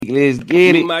Let's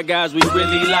get it. My guys, we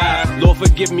really live. Lord,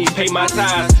 forgive me, pay my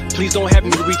tithes. Please don't have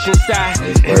me reach inside.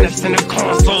 And that's in the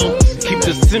console. Keep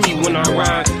the semi when I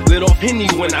ride. Lit off Henny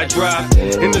when I drive.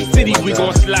 In the city, we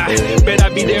gon' slide. Bet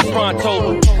I be there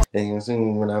pronto. And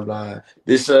soon when I blind.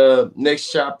 This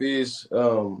next chop is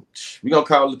we gonna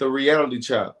call it the reality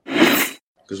chop.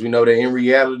 Because we know that in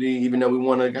reality, even though we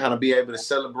want to kind of be able to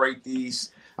celebrate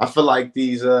these, I feel like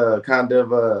these kind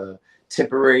of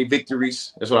temporary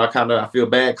victories. That's what I feel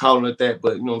bad calling it that,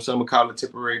 but you know what I'm saying, we call it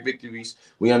temporary victories.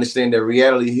 We understand that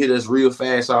reality hit us real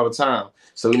fast all the time.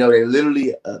 So we know that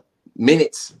literally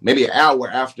minutes, maybe an hour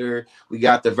after we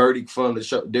got the verdict from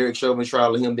the Derek Chauvin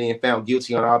trial of him being found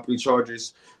guilty on all 3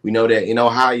 charges, we know that in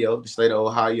Ohio, the state of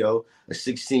Ohio, a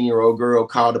 16-year-old girl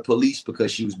called the police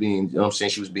because she was being, you know what I'm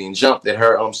saying, she was being jumped at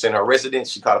her, her residence.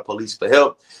 She called the police for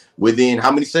help. Within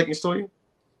how many seconds, Toya?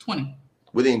 20.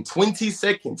 Within 20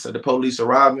 seconds of the police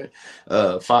arriving,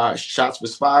 shots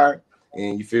was fired,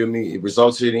 and you feel me? It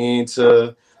resulted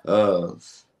into a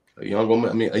young woman.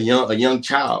 I mean, a young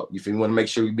child. You feel me? We want to make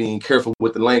sure we're being careful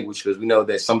with the language because we know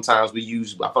that sometimes we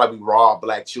use. I feel like we rob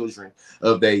Black children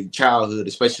of their childhood,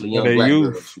 especially young Black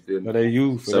girls. You feel me? They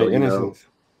youth, so their innocence.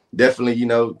 Definitely,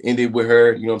 ended with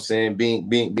her. You know what I'm saying?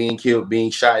 Being killed,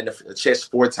 being shot in the chest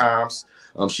 4 times.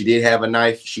 She did have a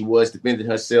knife. She was defending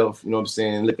herself, you know what I'm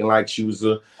saying, looking like she was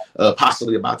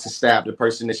possibly about to stab the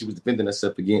person that she was defending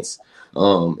herself against.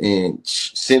 And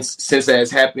since that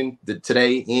has happened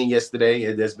today and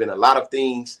yesterday, there's been a lot of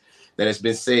things that has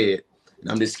been said. And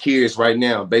I'm just curious right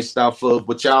now, based off of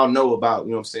what y'all know about,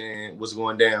 you know what I'm saying, what's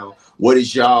going down. What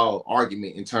is y'all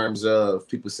argument in terms of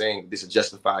people saying this is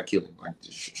justified killing? Like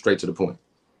straight to the point.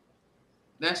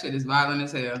 That shit is violent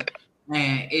as hell.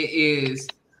 And it is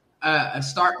a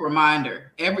stark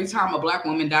reminder. Every time a Black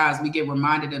woman dies, we get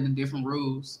reminded of the different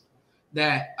rules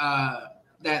that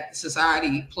that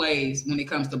society plays when it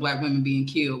comes to Black women being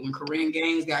killed. When Corinne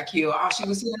Gaines got killed, she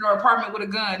was sitting in her apartment with a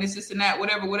gun, this and that,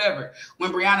 whatever.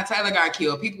 When Breonna Taylor got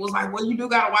killed, people was like, well, you do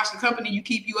got to watch the company. You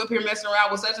keep you up here messing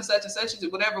around with such and such and such,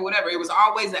 whatever. It was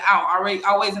always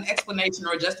always an explanation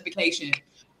or a justification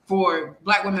for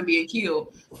Black women being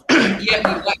killed. Yet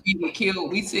when Black people get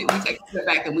killed, we take a step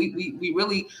back and we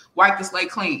really wipe the slate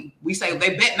clean. We say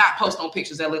they bet not post on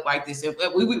pictures that look like this. They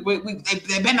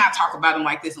bet not talk about them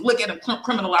like this and look at them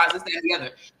criminalize this, that, and the other.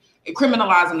 And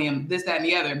criminalizing them, this, that, and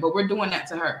the other. But we're doing that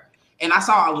to her. And I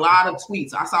saw a lot of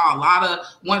tweets. I saw a lot of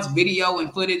once video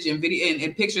and footage and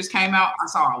pictures came out. I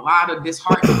saw a lot of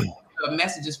disheartening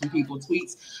messages from people,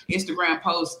 tweets, Instagram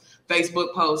posts,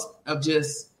 Facebook posts of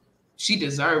just she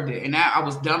deserved it, and I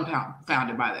was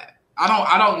dumbfounded by that.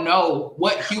 I don't know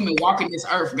what human walking this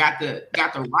earth got the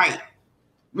right.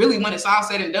 Really, when it's all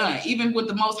said and done, even with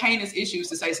the most heinous issues,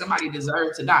 to say somebody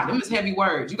deserved to die, them is heavy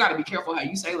words. You got to be careful how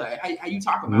you say that. How you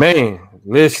talk about it. Man,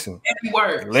 listen. Heavy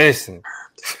words. Listen.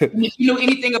 If you knew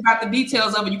anything about the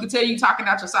details of it, you could tell you talking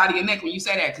out your side of your neck when you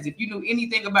say that. Because if you knew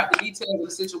anything about the details of the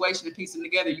situation and piecing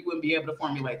together, you wouldn't be able to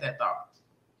formulate that thought.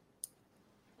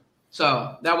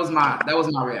 So that was my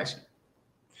reaction.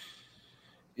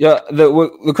 Yeah,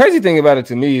 the crazy thing about it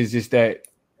to me is just that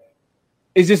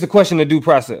it's just a question of due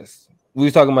process. We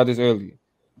were talking about this earlier.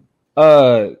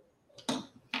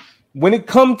 When it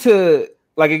comes to,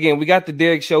 like, again, we got the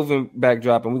Derek Chauvin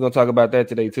backdrop, and we're going to talk about that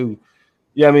today too.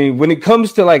 Yeah, I mean, when it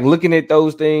comes to, like, looking at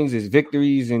those things as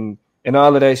victories and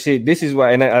all of that shit, this is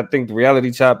why, and I think the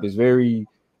reality chop is very,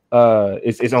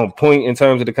 it's on point in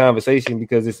terms of the conversation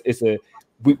because it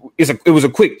was a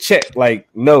quick check. Like,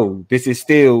 no, this is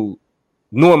still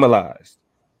normalized.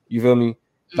 You feel me?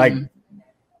 Like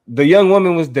the young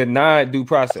woman was denied due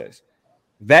process.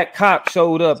 That cop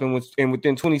showed up and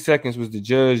within 20 seconds was the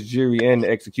judge, jury, and the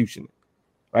executioner.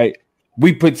 Right?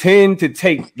 We pretend to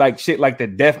take like shit like the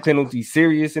death penalty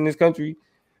serious in this country,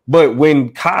 but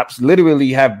when cops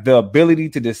literally have the ability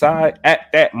to decide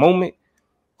at that moment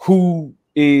who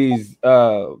is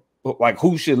like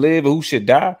who should live or who should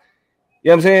die. You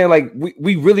know what I'm saying? Like,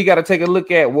 we really got to take a look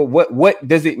at what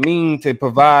does it mean to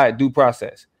provide due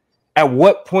process? At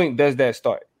what point does that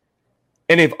start?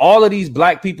 And if all of these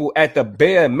Black people at the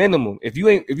bare minimum, if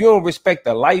you don't respect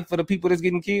the life of the people that's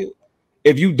getting killed,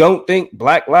 if you don't think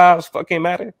Black lives fucking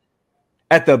matter,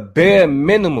 at the bare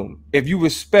minimum, if you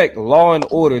respect law and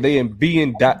order, they are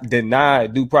being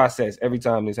denied due process every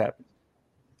time this happens.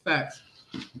 Facts.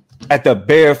 At the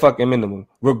bare fucking minimum,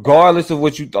 regardless of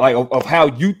what you like of how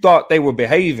you thought they were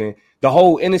behaving, the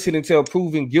whole innocent until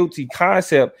proven guilty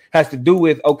concept has to do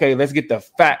with, okay, let's get the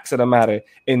facts of the matter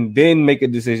and then make a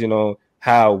decision on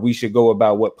how we should go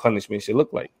about what punishment should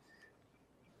look like.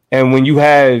 And when you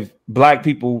have Black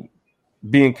people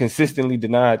being consistently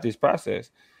denied this process,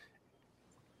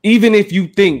 even if you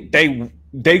think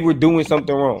they were doing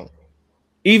something wrong,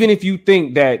 even if you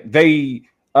think that they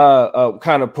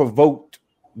kind of provoked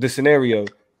the scenario,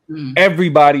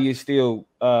 everybody is still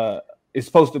is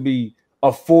supposed to be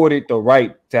afforded the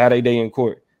right to have their day in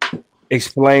court.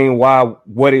 Explain why,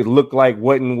 what it looked like,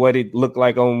 wasn't what it looked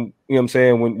like on, you know what I'm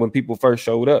saying, when people first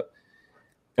showed up.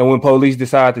 And when police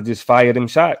decide to just fire them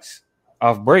shots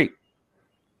off break,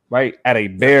 right, at a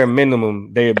bare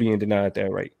minimum, they are being denied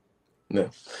that right. Yeah.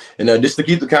 And just to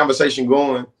keep the conversation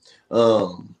going,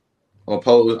 I'm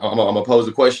gonna pose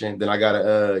a question, then I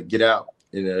gotta get out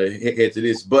and head to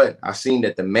this. But I seen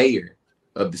that the mayor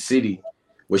of the city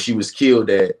where she was killed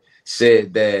at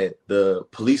said that the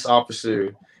police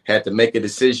officer had to make a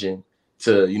decision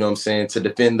to, you know what I'm saying, to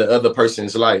defend the other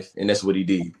person's life, and that's what he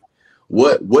did.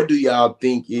 What do y'all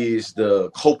think is the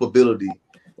culpability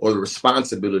or the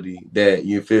responsibility that,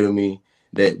 you feel me,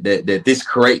 that this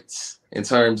creates in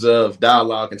terms of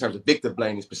dialogue, in terms of victim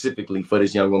blaming specifically for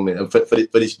this young woman, for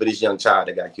this young child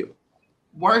that got killed?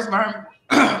 Worst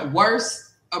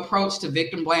approach to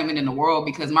victim blaming in the world,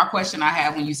 because my question I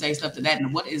have when you say stuff to that,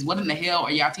 and what in the hell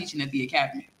are y'all teaching at the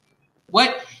academy?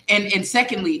 What and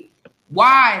secondly,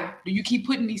 why do you keep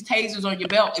putting these tasers on your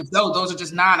belt if those are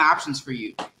just non-options for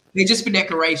you? They're just for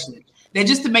decoration. They're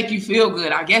just to make you feel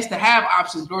good, I guess, to have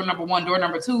options, door number one, door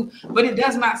number two, but it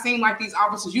does not seem like these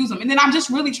officers use them. And then I'm just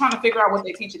really trying to figure out what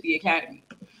they teach at the academy.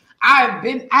 I've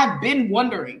been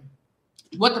wondering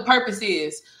what the purpose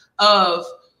is of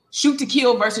shoot to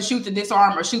kill versus shoot to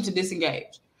disarm or shoot to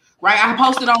disengage. Right? I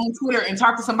posted on Twitter and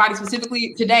talked to somebody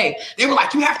specifically today. They were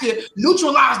like, you have to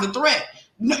neutralize the threat.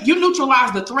 You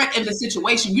neutralize the threat in the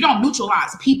situation. You don't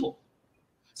neutralize people.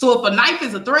 So if a knife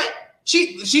is a threat,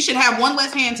 she should have one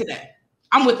less hand today.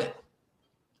 I'm with it.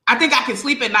 I think I can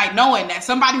sleep at night knowing that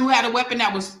somebody who had a weapon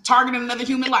that was targeting another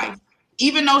human life,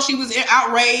 even though she was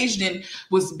outraged and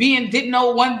didn't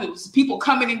know there was people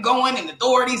coming and going and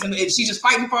authorities and she's just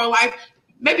fighting for her life,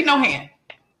 maybe no hand.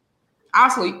 I'll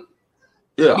sleep.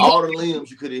 Yeah, all the limbs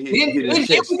you could have hit in the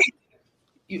chest.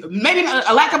 Maybe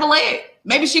a lack of a leg.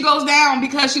 Maybe she goes down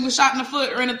because she was shot in the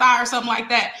foot or in the thigh or something like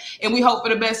that. And we hope for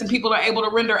the best and people are able to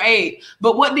render aid.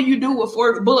 But what do you do with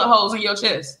 4 bullet holes in your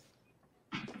chest?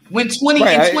 When 20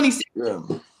 seconds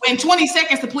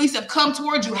the police have come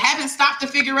towards you, haven't stopped to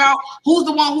figure out who's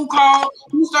the one who called,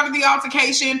 who started the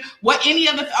altercation,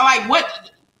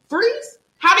 freeze?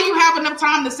 How do you have enough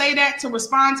time to say that, to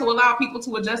respond, to allow people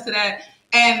to adjust to that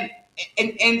and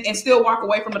still walk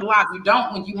away from it alive? You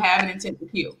don't when you have an intent to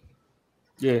kill.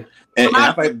 Yeah. And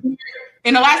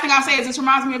the last thing I'll say is this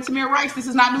reminds me of Tamir Rice. This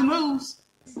is not new news.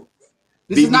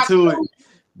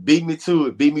 Beat me to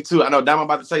it. I know Dom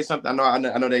about to say something. I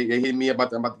know they hit me about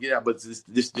to get out, but this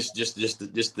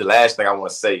the last thing I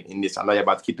want to say in this. I know you're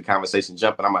about to keep the conversation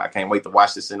jumping. I can't wait to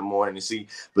watch this in the morning and see.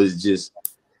 But it's just,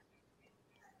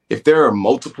 if there are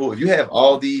multiple, if you have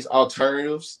all these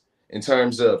alternatives in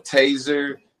terms of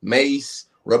taser, mace,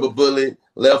 rubber bullet,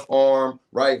 left arm,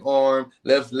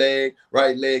 left leg,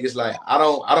 right leg, it's like I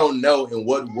don't know in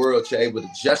what world you're able to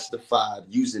justify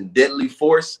using deadly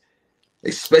force,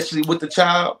 especially with the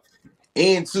child.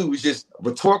 And two, it's just a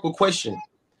rhetorical question.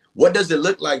 What does it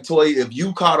look like, Toya, if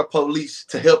you call the police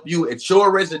to help you at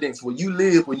your residence where you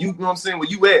live, where you know what I'm saying, where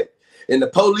you at, and the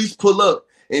police pull up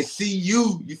and see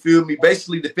you feel me,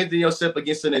 basically defending yourself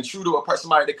against an intruder or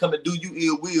somebody that come and do you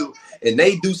ill will, and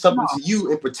they do something to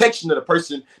you in protection of the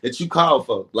person that you call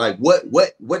for? Like what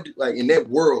like in that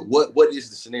world, what is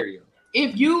the scenario?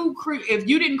 If you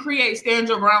didn't create stand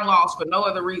your ground laws for no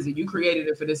other reason, you created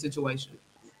it for this situation.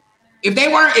 If they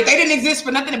didn't exist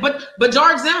for nothing, but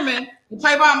George Zimmerman and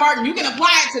Trayvon Martin, you can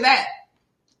apply it to that.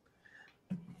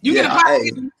 You can apply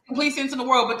it to the complete sense of the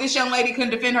world, but this young lady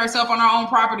couldn't defend herself on her own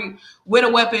property with a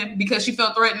weapon because she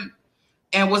felt threatened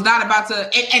and was not about to,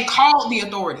 and called the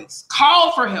authorities,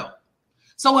 called for help.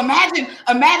 So imagine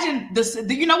this.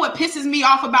 You know what pisses me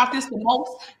off about this the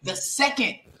most? The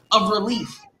second of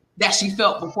relief that she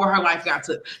felt before her life got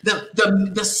took.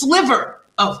 The sliver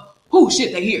of, oh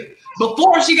shit, they here.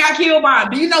 Before she got killed by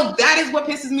him. Do you know that is what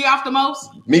pisses me off the most?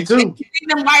 Me too. And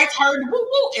them lights heard woo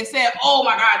woo and said, "Oh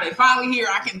my God, they finally here.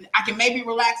 I can maybe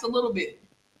relax a little bit."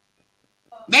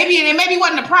 Maybe, and it maybe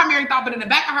wasn't the primary thought, but in the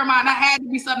back of her mind, that had to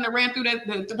be something that ran through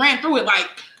it. Like,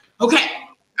 okay,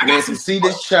 I got to see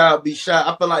this child be shot.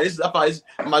 I feel like this. I'm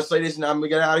gonna say this, and I'm gonna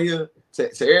get out of here. To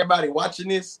everybody watching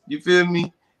this, you feel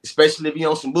me? Especially if you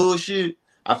on some bullshit.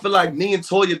 I feel like me and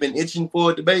Toya been itching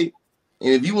for a debate.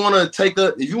 And if you want to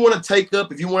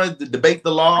debate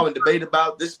the law and debate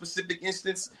about this specific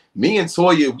instance, me and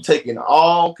Toya, we taking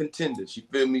all contenders. You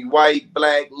feel me? White,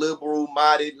 black, liberal,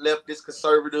 moderate, leftist,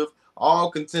 conservative,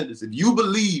 all contenders. If you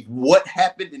believe what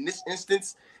happened in this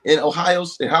instance in Ohio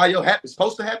is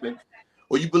supposed to happen,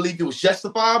 or you believe it was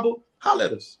justifiable, holler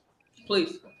at us.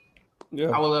 Please.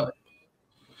 Yeah. I will love it.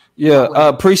 Yeah,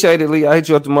 appreciate it, Lee. I hit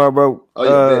you up tomorrow, bro. Oh,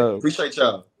 yeah, appreciate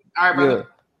y'all. All right, brother.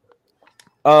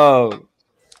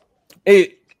 Yeah.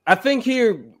 I think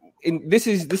here, this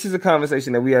is a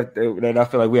conversation that I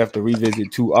feel like we have to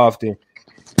revisit too often.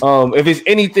 If it's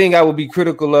anything I would be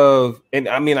critical of, and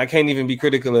I mean I can't even be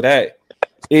critical of that,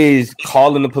 is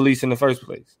calling the police in the first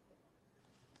place.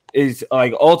 It's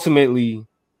like ultimately,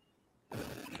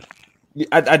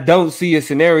 I don't see a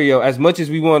scenario as much as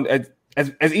we want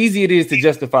as easy it is to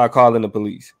justify calling the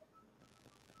police.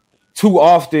 Too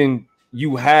often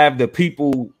you have the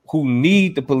people who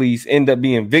need the police end up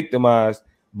being victimized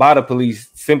by the police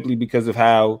simply because of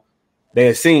how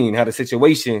they're seen, how the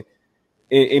situation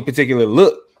in particular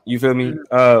look. You feel me?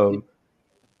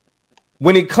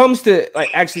 When it comes to like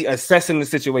actually assessing the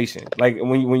situation, like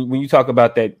when you talk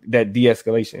about that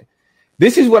de-escalation,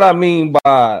 this is what I mean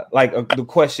by like the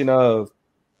question of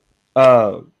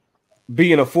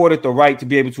being afforded the right to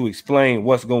be able to explain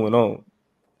what's going on.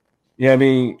 You know what I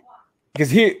mean?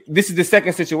 Because this is the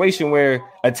second situation where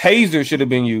a taser should have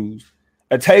been used.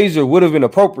 A taser would have been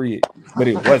appropriate, but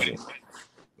it wasn't.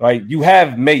 Right? You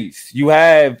have mace, you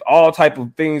have all type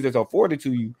of things that's afforded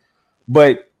to you,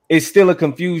 but it's still a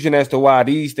confusion as to why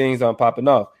these things aren't popping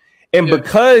off. And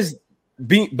because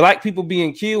black people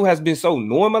being killed has been so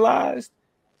normalized,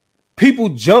 people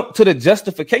jump to the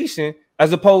justification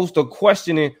as opposed to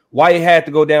questioning why it had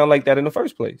to go down like that in the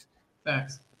first place.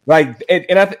 Thanks. Like,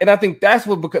 and I think that's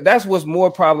what's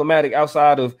more problematic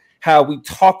outside of how we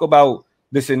talk about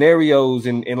the scenarios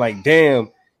and like,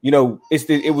 damn, you know,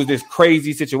 it was this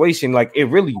crazy situation. Like, it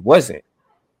really wasn't.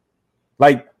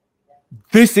 Like,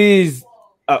 this is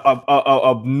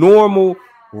a normal,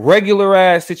 regular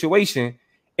ass situation,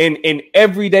 and an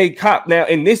everyday cop. Now,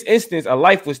 in this instance, a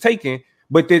life was taken,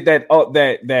 but did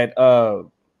that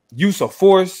use of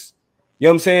force? You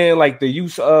know what I'm saying? Like the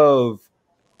use of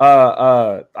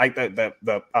like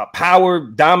the power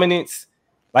dominance,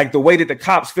 like the way that the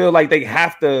cops feel like they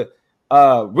have to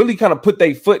really kind of put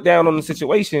their foot down on the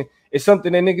situation is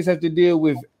something that niggas have to deal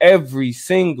with every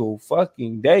single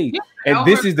fucking day. Yeah, and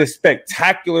this is the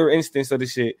spectacular instance of the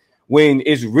shit when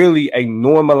it's really a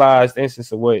normalized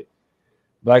instance of what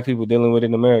black people dealing with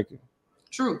in America.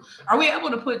 True. Are we able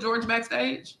to put George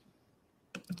backstage?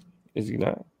 Is he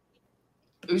not?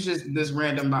 It was just this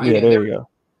random body. Yeah, there you go.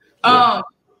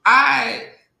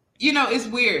 It's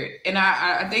weird. And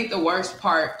I think the worst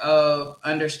part of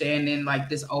understanding like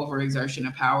this overexertion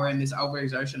of power and this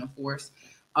overexertion of force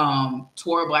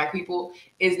toward black people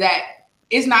is that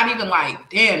it's not even like,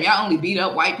 damn, y'all only beat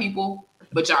up white people,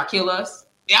 but y'all kill us.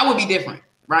 That would be different,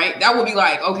 right? That would be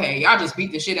like, okay, y'all just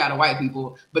beat the shit out of white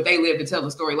people, but they live to tell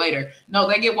the story later. No,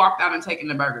 they get walked out and taken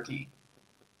to Burger King.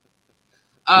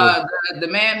 The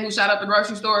man who shot up the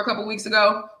grocery store a couple weeks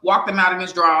ago, walked him out in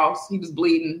his drawers. He was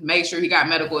bleeding, made sure he got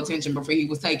medical attention before he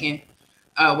was taken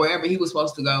wherever he was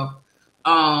supposed to go.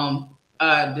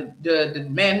 The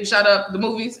man who shot up the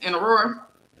movies in Aurora,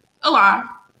 alive,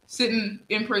 sitting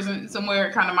in prison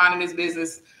somewhere, kind of minding his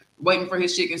business, waiting for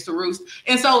his chickens to roost.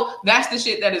 And so that's the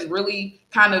shit that is really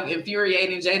kind of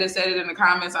infuriating. Jada said it in the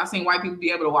comments. I've seen white people be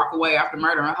able to walk away after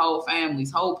murdering whole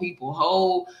families, whole people,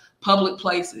 whole public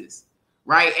places.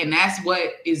 Right. And that's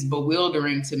what is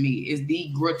bewildering to me is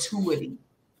the gratuity.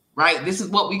 Right. This is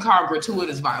what we call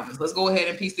gratuitous violence. Let's go ahead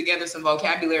and piece together some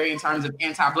vocabulary in terms of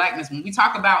anti-blackness. When we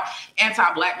talk about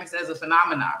anti-blackness as a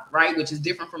phenomenon, right, which is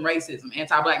different from racism,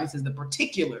 anti-blackness is the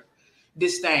particular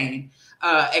disdain,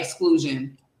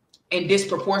 exclusion, and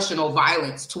disproportional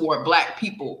violence toward black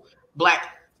people,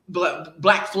 black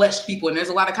fleshed people. And there's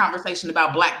a lot of conversation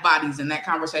about black bodies and that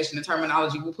conversation and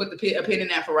terminology. We'll put a pin in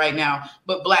that for right now,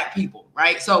 but black people,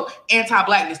 right? So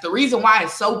anti-blackness, the reason why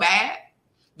it's so bad,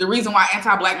 the reason why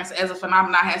anti-blackness as a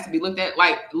phenomenon has to be looked at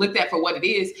for what it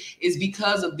is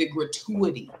because of the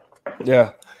gratuity.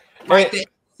 Yeah. Right. The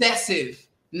excessive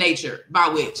nature by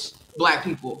which black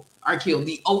people are killed,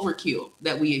 the overkill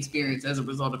that we experience as a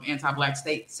result of anti-black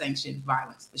state sanctioned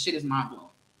violence. The shit is mind-blowing.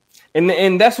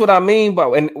 And that's what I mean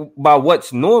by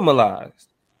what's normalized.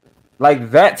 Like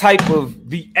that type of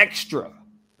the extra.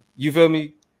 You feel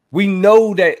me? We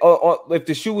know that if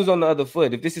the shoe was on the other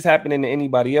foot, if this is happening to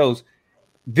anybody else,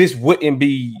 this wouldn't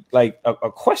be like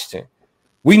a question.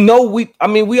 We know we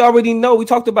already know. We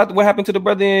talked about what happened to the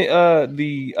brother in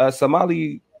the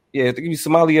Somali, I think he was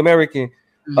Somali American,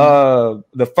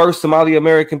 the first Somali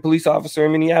American police officer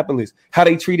in Minneapolis. How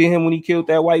they treated him when he killed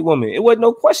that white woman. It wasn't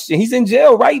no question. He's in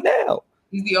jail right now.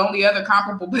 He's the only other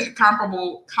comparable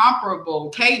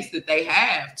case that they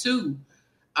have too.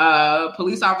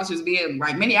 Police officers being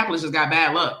like Minneapolis just got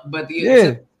bad luck, but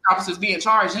the officers being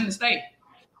charged in the state.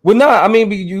 Well, no, I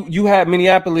mean you have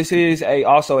Minneapolis is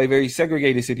also a very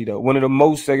segregated city though, one of the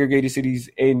most segregated cities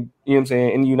in in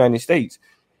the United States,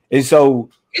 and so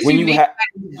it's when you have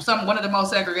one of the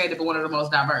most segregated, but one of the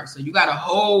most diverse. So you got a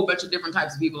whole bunch of different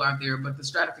types of people out there, but the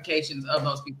stratifications of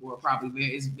those people are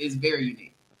probably is very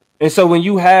unique. And so when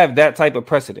you have that type of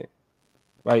precedent,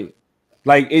 right,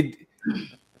 like it.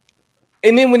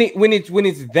 And then when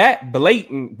it's that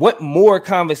blatant, what more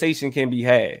conversation can be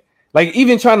had? Like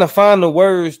even trying to find the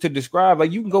words to describe,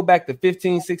 like you can go back to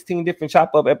 15, 16 different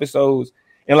chop up episodes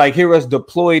and like hear us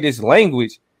deploy this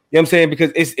language. You know what I'm saying?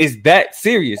 Because it's that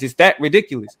serious, it's that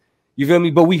ridiculous. You feel me?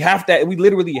 But we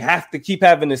literally have to keep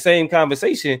having the same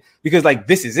conversation because like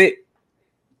this is it.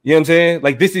 You know what I'm saying?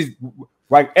 Like this is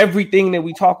like everything that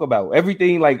we talk about,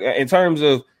 everything like in terms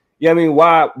of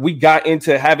why we got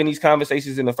into having these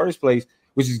conversations in the first place,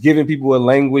 which is giving people a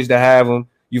language to have them,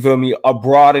 you feel me, a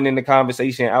broadening the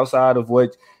conversation outside of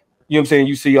what, you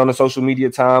see on the social media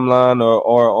timeline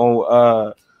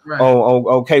or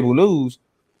on cable news.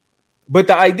 But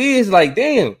the idea is like,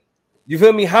 damn, you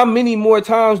feel me? How many more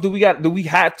times do we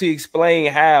have to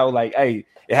explain how, like, hey,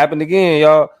 it happened again,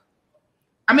 y'all?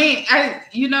 I mean,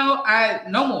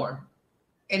 no more.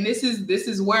 And this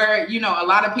is where, a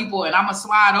lot of people, and I'm going to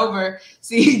slide over.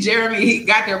 See, Jeremy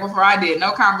got there before I did.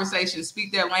 No conversation,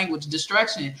 speak their language,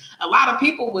 destruction. A lot of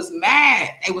people was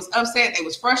mad. They was upset. They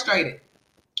was frustrated.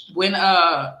 When,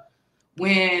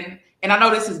 and I know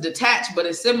this is detached, but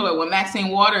it's similar. When Maxine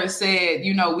Waters said,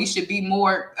 we should be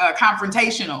more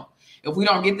confrontational. If we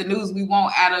don't get the news we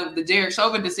want out of the Derek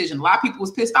Chauvin decision, a lot of people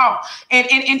was pissed off. And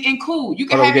cool. You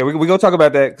can we're going to talk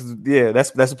about that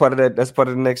because, that's a part of that. That's part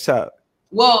of the next shot.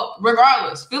 Well,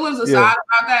 regardless, feelings aside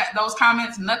about those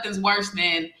comments, nothing's worse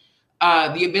than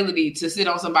the ability to sit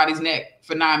on somebody's neck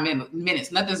for 9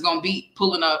 minutes. Nothing's gonna beat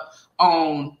pulling up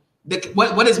on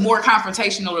what is more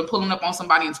confrontational than pulling up on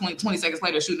somebody and 20 seconds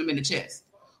later shooting them in the chest.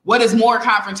 What is more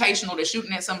confrontational than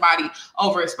shooting at somebody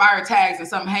over expired tags and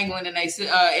something hanging in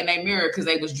their mirror because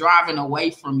they was driving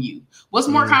away from you? What's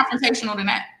more confrontational than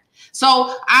that?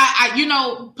 So I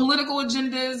political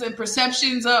agendas and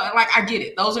perceptions, I get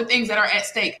it. Those are things that are at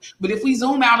stake. But if we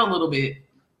zoom out a little bit,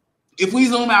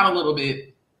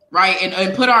 right,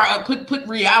 and put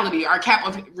reality, our cap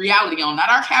of reality on, not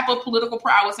our cap of political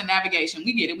prowess and navigation.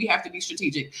 We get it. We have to be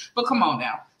strategic. But come on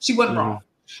now, she wasn't wrong.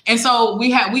 And so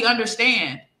we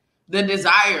understand the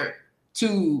desire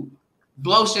to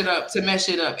blow shit up, to mess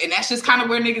shit up, and that's just kind of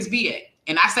where niggas be at.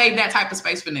 And I save that type of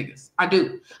space for niggas. I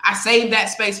do. I save that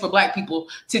space for black people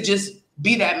to just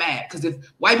be that mad. Because if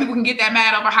white people can get that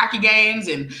mad over hockey games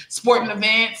and sporting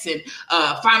events and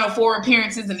Final Four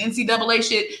appearances and NCAA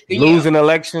shit, then losing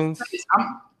elections.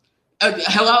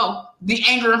 Hello, the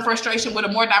anger and frustration with a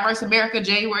more diverse America,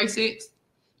 January 6th.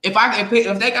 If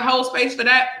they can hold space for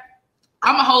that,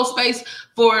 I'm a hold space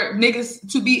for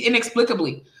niggas to be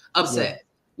inexplicably upset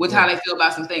with how they feel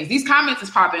about some things. These comments is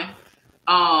popping.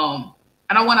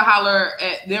 And I want to holler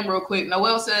at them real quick.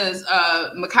 Noel says,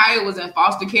 MaKhia was in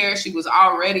foster care. She was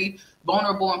already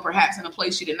vulnerable and perhaps in a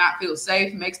place she did not feel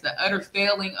safe. Makes the utter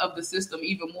failing of the system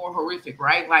even more horrific,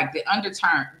 right? Like the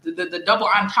underturn, the double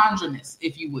entendreness,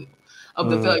 if you will, of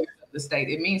the failure of the state.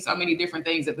 It means so many different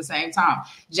things at the same time.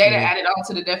 Jada added on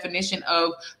to the definition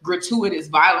of gratuitous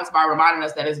violence by reminding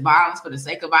us that it's violence for the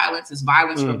sake of violence. It's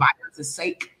violence for violence's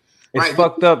sake. It's right?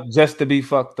 Fucked up just to be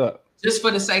fucked up. Just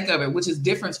for the sake of it, which is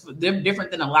different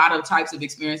than a lot of types of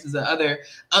experiences that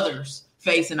others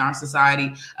face in our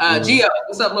society. Gio,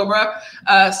 what's up, little bro?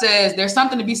 Says there's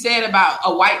something to be said about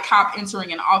a white cop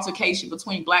entering an altercation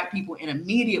between black people and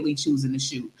immediately choosing to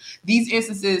shoot. These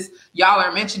instances y'all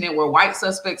are mentioning where white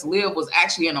suspects live was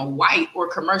actually in a white or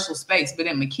commercial space, but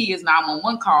in MaKhia's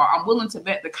 911 call, I'm willing to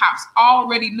bet the cops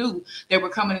already knew they were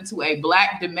coming into a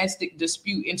black domestic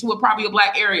dispute, into probably a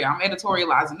black area. I'm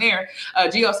editorializing there.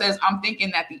 Gio says, I'm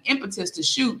thinking that the impetus to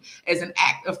shoot is an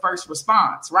act of first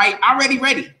response, right? Already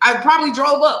ready. I probably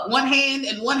drove up one hand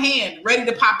ready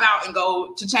to pop out and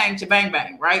go to change to bang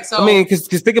bang, right? So I mean, because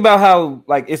think about how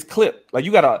like it's clipped. Like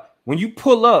when you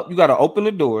pull up, you gotta open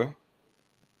the door,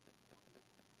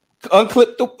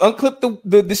 unclip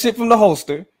the shit from the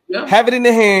holster, have it in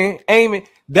the hand, aim it.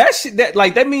 That shit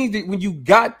that means that when you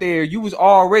got there, you was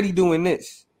already doing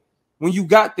this. When you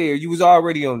got there, you was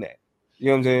already on that. You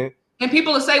know what I'm saying? And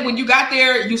people will say when you got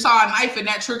there, you saw a knife and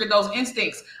that triggered those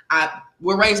instincts.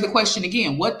 We'll raise the question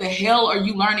again. What the hell are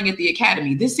you learning at the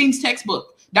academy? This seems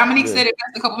textbook. Dominique said it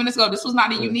just a couple minutes ago. This was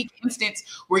not a unique instance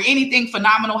where anything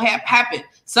phenomenal happened.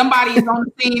 Somebody is on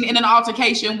the scene in an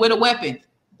altercation with a weapon.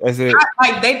 That's it.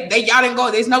 Like they y'all didn't go.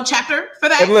 There's no chapter for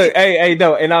that. And look, hey,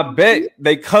 no, and I bet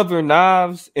they cover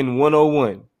knives in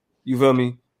 101. You feel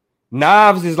me?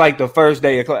 Knives is like the first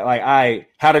day of class. Like, all right,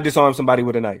 how to disarm somebody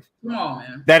with a knife. Come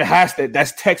on, man.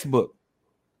 That's textbook.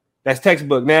 That's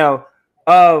textbook. Now,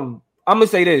 I'm gonna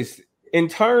say this in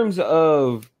terms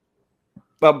of,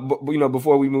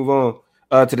 before we move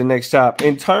on to the next top,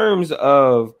 in terms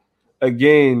of,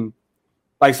 again,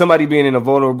 like somebody being in a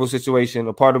vulnerable situation,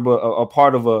 a part of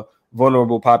a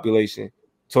vulnerable population.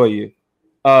 Toya,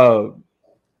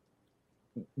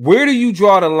 where do you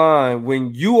draw the line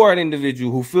when you are an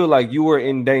individual who feel like you are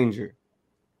in danger?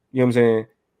 You know what I'm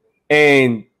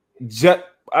saying?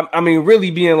 And really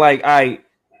being like, I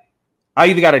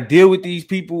either got to deal with these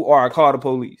people or I call the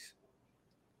police.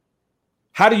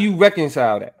 How do you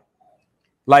reconcile that?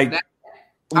 Like,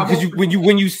 because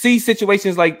when you see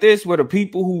situations like this where the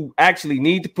people who actually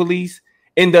need the police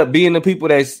end up being the people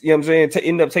that's, you know what I'm saying,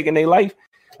 end up taking their life,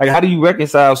 like, how do you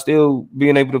reconcile still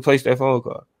being able to place that phone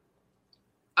call?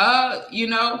 I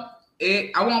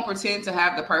won't pretend to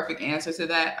have the perfect answer to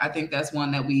that. I think that's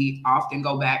one that we often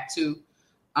go back to.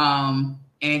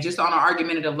 And just on an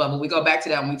argumentative level, we go back to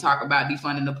that when we talk about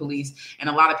defunding the police. And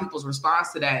a lot of people's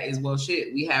response to that is, well,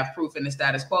 shit, we have proof in the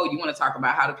status quo. You want to talk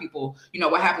about how do people,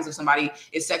 what happens if somebody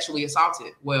is sexually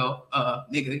assaulted? Well,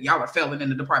 nigga, y'all are failing in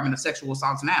the Department of Sexual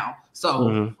Assaults now.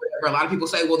 So a lot of people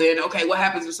say, well, then, okay, what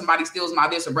happens if somebody steals my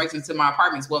this or breaks into my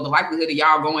apartments? Well, the likelihood of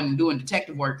y'all going and doing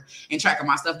detective work and tracking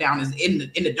my stuff down is in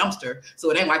the dumpster.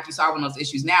 So it ain't like you solving those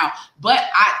issues now. But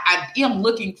I am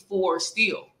looking for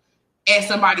still, as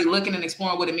somebody looking and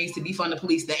exploring what it means to defund the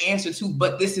police, the answer to,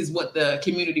 but this is what the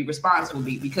community response will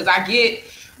be. Because I get,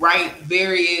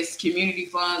 various community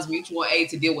funds, mutual aid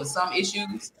to deal with some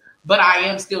issues, but I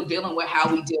am still dealing with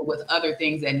how we deal with other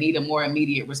things that need a more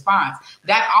immediate response.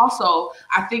 That also,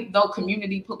 I think, though,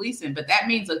 community policing, but that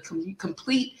means a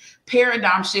complete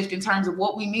paradigm shift in terms of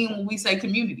what we mean when we say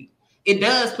community. It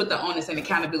does put the onus and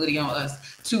accountability on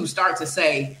us to start to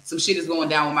say some shit is going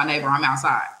down with my neighbor. I'm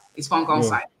outside. It's funk on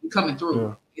site. We're coming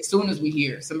through as soon as we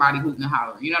hear somebody hooting and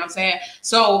hollering. You know what I'm saying?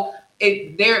 So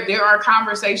there are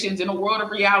conversations in a world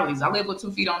of realities. I live with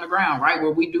 2 feet on the ground, right?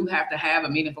 Where we do have to have a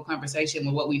meaningful conversation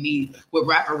with what we need with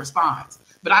rapid response.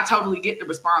 But I totally get the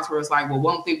response where it's like, well,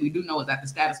 one thing we do know is that the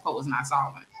status quo is not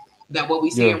solvent. That what we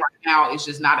see right now is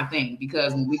just not a thing,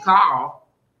 because when we call,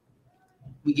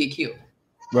 we get killed.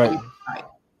 Right. You know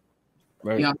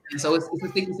what I'm saying? So it's a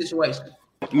sticky situation.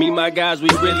 Me, my guys, we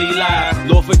really live.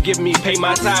 Lord, forgive me, pay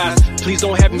my tithes. Please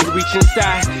don't have me reach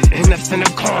inside. And that's in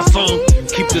the console.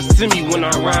 Keep the semi when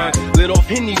I ride. Lit off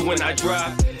Henny when I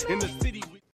drive. In the city.